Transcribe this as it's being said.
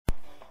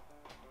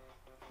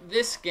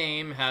this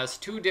game has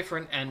two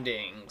different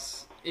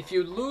endings. If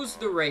you lose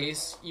the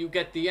race, you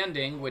get the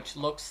ending, which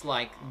looks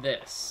like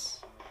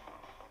this.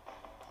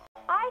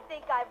 I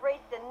think I've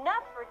raced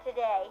enough for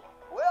today.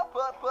 Well,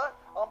 Putt-Putt,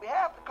 on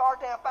behalf of the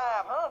Cartown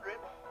 500,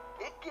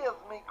 it gives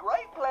me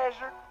great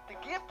pleasure to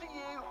give to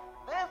you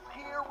this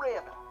here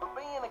ribbon for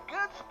being a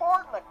good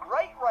sport and a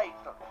great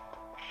racer.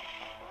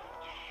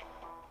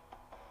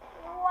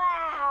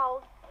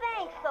 Wow,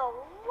 thanks a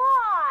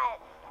lot.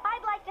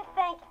 I'd like to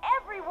thank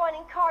everyone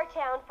in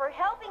Cartown for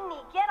helping me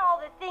get all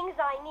the things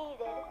I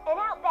needed. And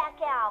Outback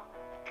Al,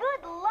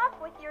 good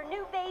luck with your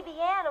new baby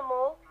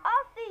animal.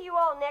 I'll see you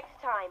all next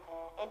time.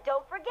 And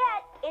don't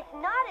forget, it's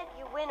not if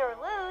you win or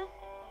lose,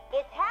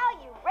 it's how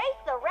you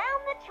race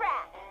around the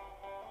track.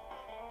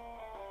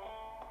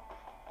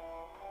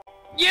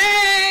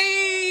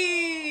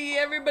 Yay!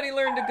 Everybody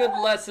learned a good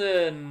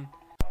lesson.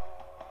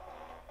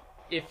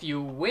 If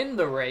you win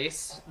the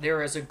race,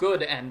 there is a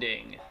good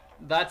ending.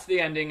 That's the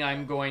ending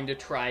I'm going to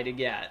try to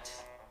get.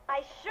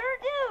 I sure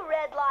do,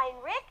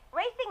 Redline Rick.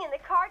 Racing in the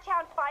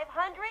Cartown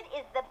 500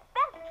 is the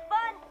best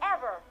fun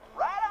ever.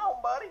 Right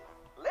on, buddy.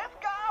 Let's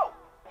go.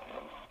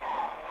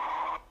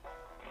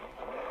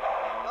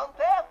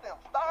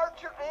 Contestants,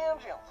 start your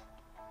engines.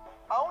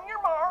 On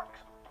your marks.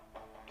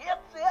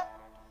 Get set.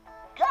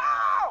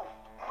 Go!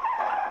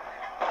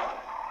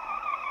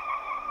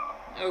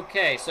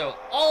 Okay, so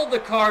all the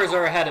cars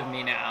are ahead of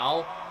me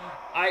now.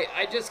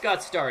 I just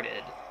got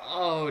started.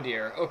 Oh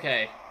dear,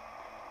 okay.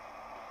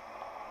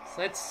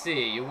 So let's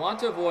see, you want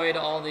to avoid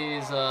all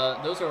these,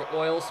 those are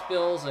oil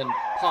spills and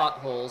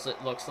potholes,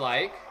 it looks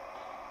like.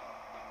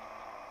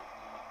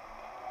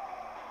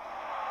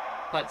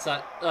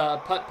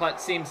 Putt-Putt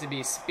seems to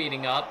be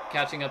speeding up,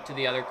 catching up to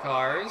the other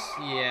cars.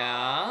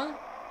 Yeah.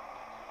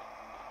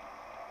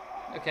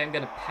 Okay, I'm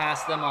gonna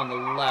pass them on the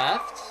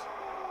left.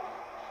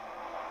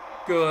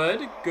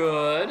 Good,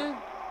 good.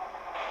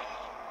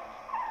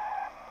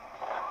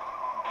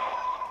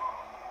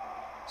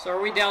 So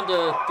are we down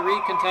to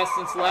 3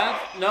 contestants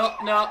left? No,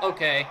 no,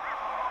 okay.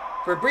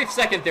 For a brief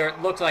second there,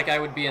 it looked like I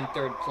would be in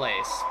 3rd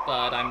place,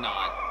 but I'm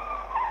not.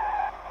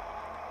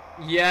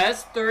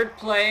 Yes, 3rd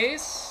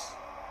place.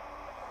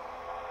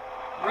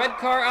 Red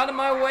car, out of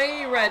my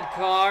way, red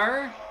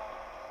car.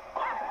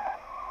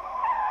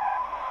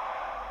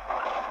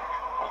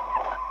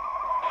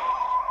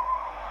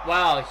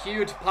 Wow,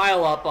 huge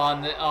pile up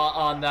on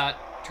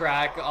that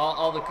track.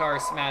 All the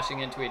cars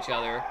smashing into each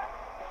other.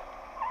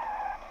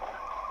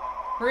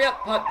 Hurry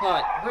up,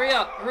 Putt-Putt! Hurry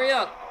up! Hurry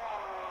up!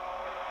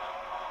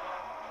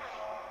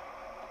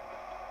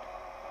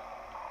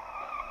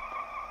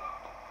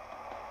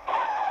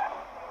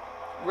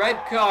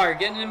 Red car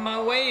getting in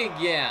my way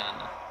again.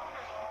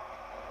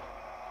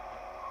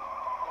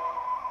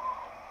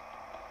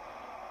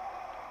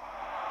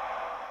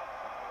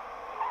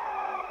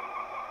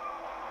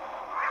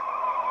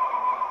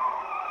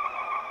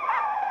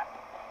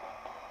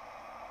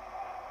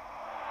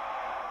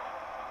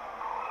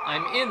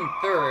 I'm in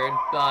 3rd,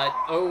 but...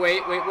 Oh,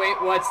 wait,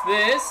 what's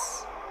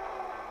this?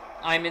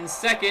 I'm in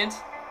 2nd.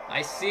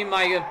 I see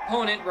my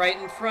opponent right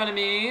in front of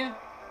me.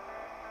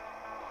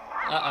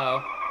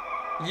 Uh-oh.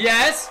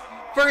 Yes!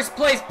 1st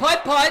place,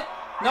 Putt-Putt!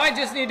 Now I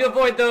just need to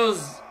avoid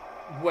those...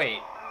 Wait.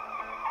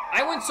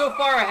 I went so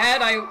far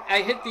ahead,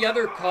 I hit the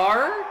other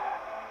car?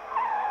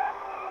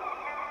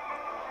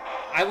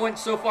 I went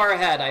so far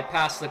ahead, I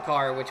passed the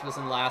car, which was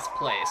in last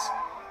place.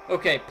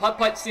 Okay,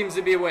 Putt-Putt seems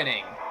to be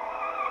winning.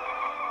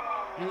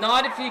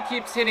 Not if he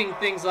keeps hitting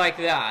things like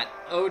that.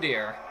 Oh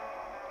dear.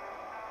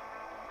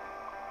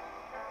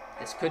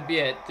 This could be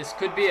it. This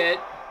could be it.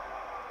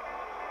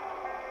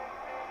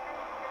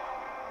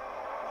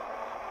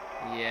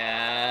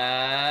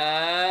 Yes.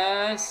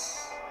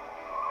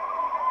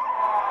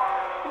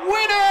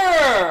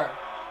 Winner!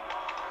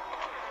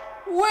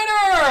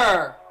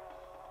 Winner!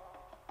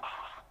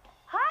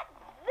 Hot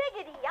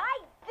ziggity, I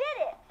did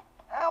it!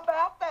 How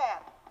about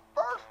that?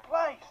 1st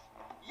place.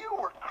 You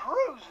were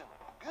cruising.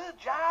 Good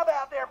job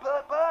out there,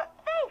 Putt-Putt.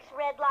 Thanks,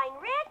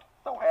 Redline Rick.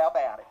 So how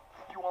about it?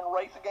 You want to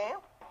race again?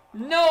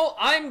 No,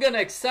 I'm gonna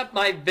accept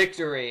my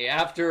victory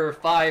after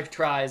 5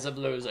 tries of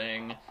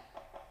losing.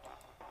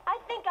 I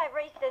think I've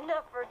raced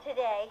enough for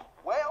today.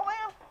 Well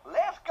then,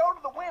 let's go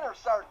to the winner's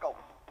circle.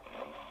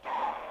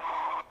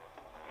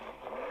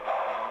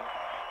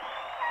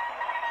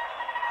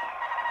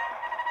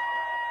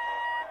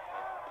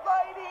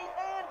 Ladies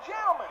and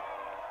gentlemen,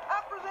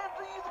 I present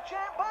to you the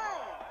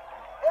champagne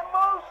and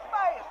most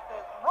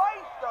fastest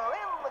racer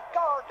in the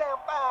Cartown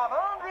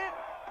 500,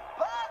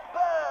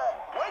 Putt-Putt.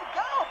 Way to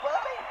go,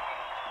 buddy.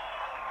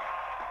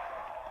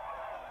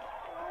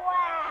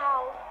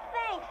 Wow,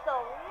 thanks a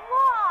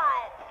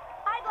lot.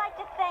 I'd like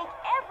to thank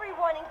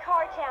everyone in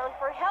Cartown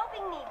for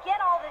helping me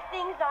get all the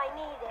things I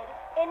needed.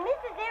 And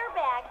Mrs.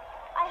 Airbag,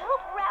 I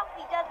hope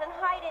Ralphie doesn't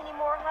hide any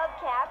more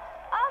hubcaps.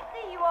 I'll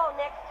see you all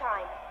next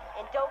time.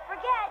 And don't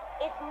forget,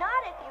 it's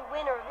not if you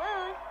win or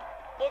lose,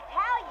 it's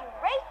how you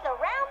race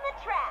around the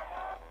track.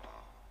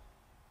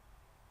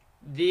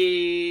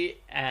 The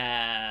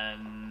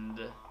end.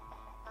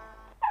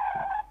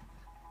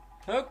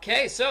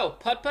 Okay, so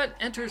Putt-Putt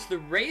enters the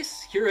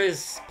race. Here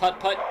is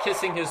Putt-Putt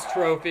kissing his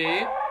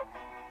trophy.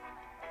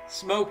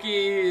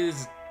 Smokey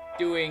is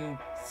doing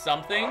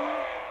something.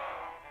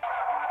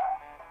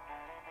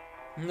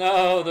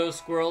 No, those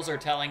squirrels are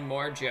telling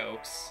more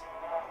jokes.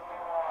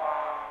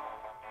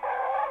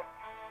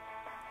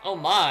 Oh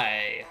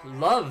my,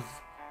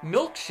 love,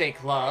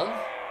 milkshake love.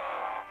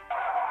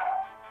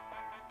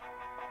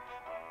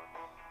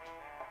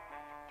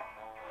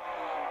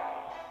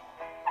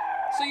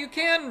 So you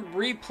can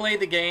replay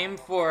the game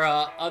for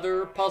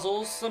other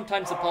puzzles.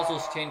 Sometimes the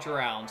puzzles change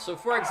around. So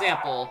for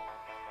example,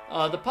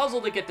 the puzzle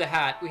to get the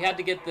hat, we had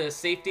to get the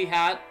safety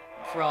hat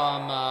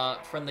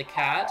from the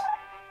cat.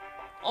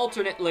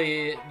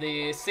 Alternately,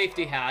 the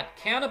safety hat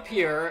can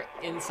appear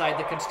inside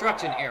the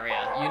construction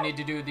area. You need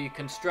to do the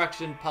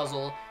construction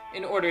puzzle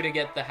in order to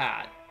get the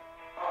hat.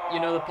 You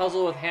know the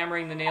puzzle with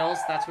hammering the nails?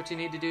 That's what you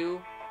need to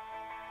do.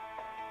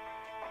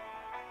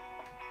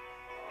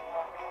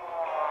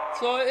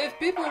 So if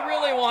people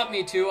really want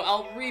me to,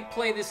 I'll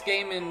replay this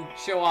game and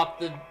show off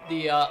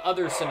the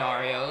other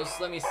scenarios.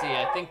 Let me see.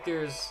 I think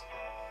there's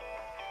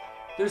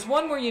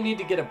one where you need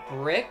to get a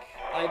brick,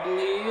 I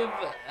believe,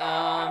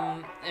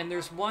 and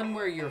there's one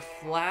where your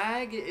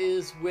flag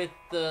is with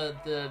the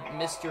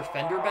Mr.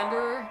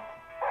 Fenderbender,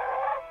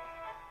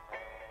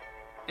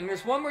 and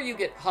there's one where you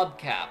get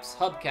hubcaps.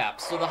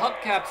 So the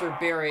hubcaps are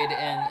buried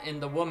in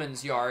the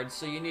woman's yard,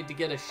 so you need to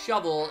get a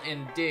shovel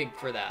and dig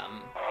for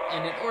them.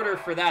 And in order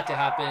for that to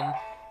happen,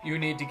 you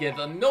need to give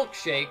a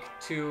milkshake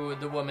to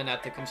the woman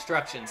at the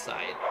construction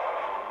site.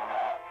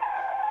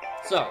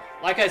 So,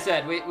 like I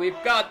said, we've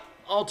got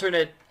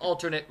alternate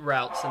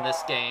routes in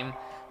this game.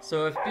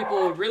 So if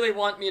people really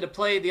want me to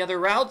play the other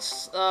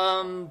routes,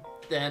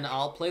 then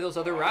I'll play those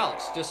other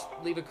routes. Just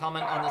leave a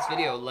comment on this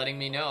video letting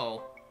me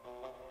know.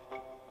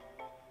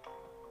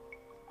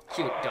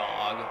 Cute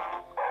dog.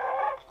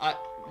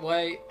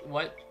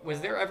 What? Was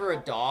there ever a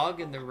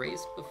dog in the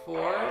race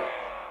before?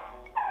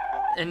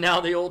 And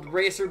now the old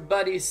racer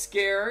buddy's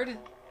scared.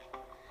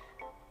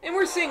 And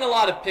we're seeing a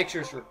lot of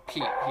pictures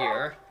repeat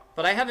here.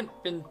 But I haven't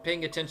been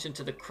paying attention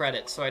to the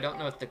credits, so I don't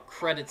know if the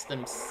credits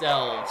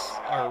themselves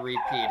are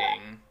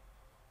repeating.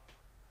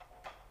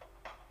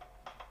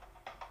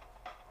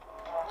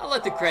 I'll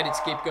let the credits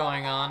keep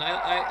going on.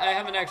 I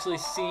haven't actually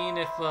seen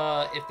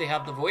if they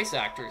have the voice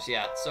actors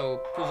yet,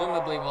 so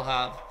presumably we'll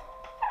have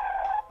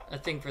a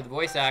thing for the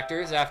voice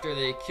actors after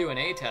the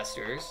Q&A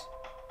testers.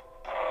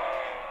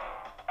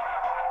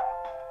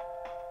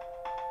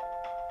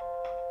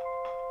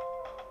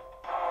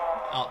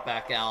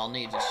 Outback Al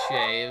needs a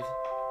shave.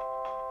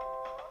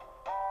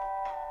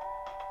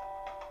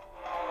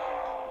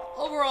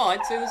 Overall,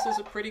 I'd say this is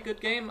a pretty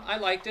good game. I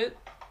liked it.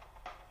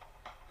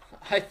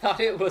 I thought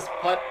it was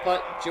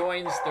Putt-Putt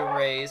joins the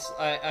race.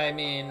 I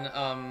mean,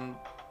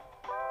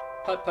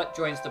 Putt-Putt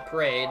joins the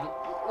parade.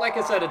 Like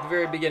I said at the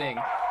very beginning,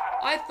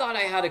 I thought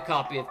I had a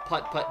copy of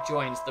Putt-Putt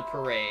joins the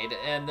parade,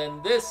 and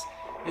then this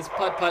is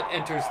Putt-Putt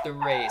enters the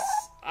race.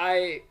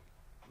 I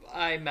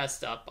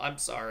messed up. I'm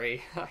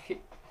sorry.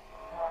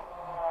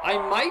 I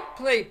might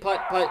play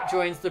Putt-Putt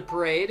joins the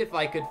parade if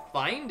I could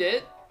find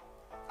it.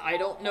 I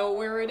don't know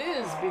where it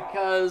is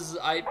because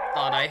I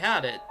thought I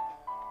had it.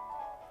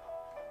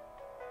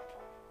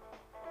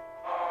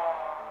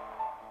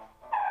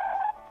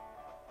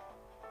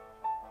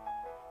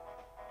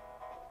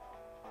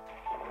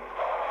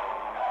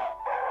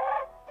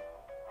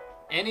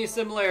 Any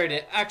similarity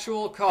to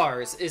actual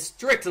cars is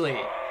strictly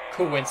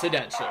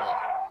coincidental.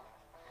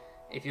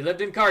 If you lived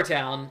in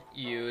Cartown,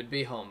 you'd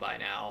be home by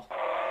now.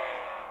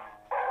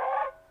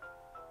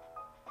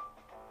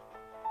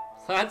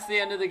 So that's the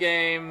end of the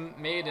game,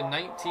 made in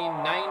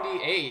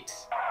 1998.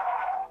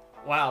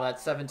 Wow,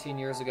 that's 17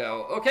 years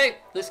ago. Okay,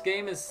 this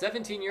game is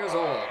 17 years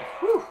old.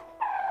 Whew.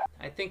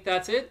 I think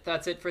that's it.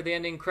 That's it for the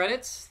ending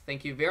credits.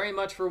 Thank you very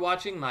much for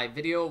watching my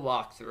video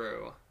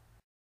walkthrough.